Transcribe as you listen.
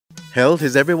Health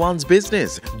is everyone's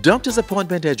business. Doctor's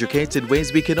Appointment educates in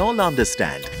ways we can all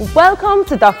understand. Welcome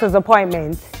to Doctor's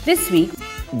Appointment. This week,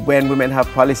 when women have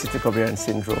polycystic ovarian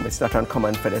syndrome, it's not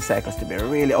uncommon for their cycles to be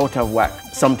really out of whack.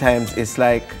 Sometimes it's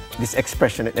like this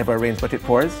expression, it never rains but it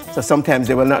pours. So sometimes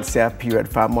they will not see a period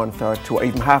for a month or two or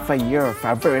even half a year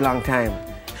for a very long time.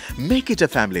 Make it a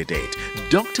family date.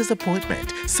 Doctor's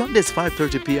Appointment, Sundays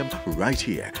 5:30 p.m. right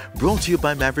here. Brought to you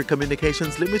by Maverick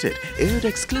Communications Limited. Aired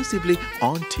exclusively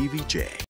on TVJ.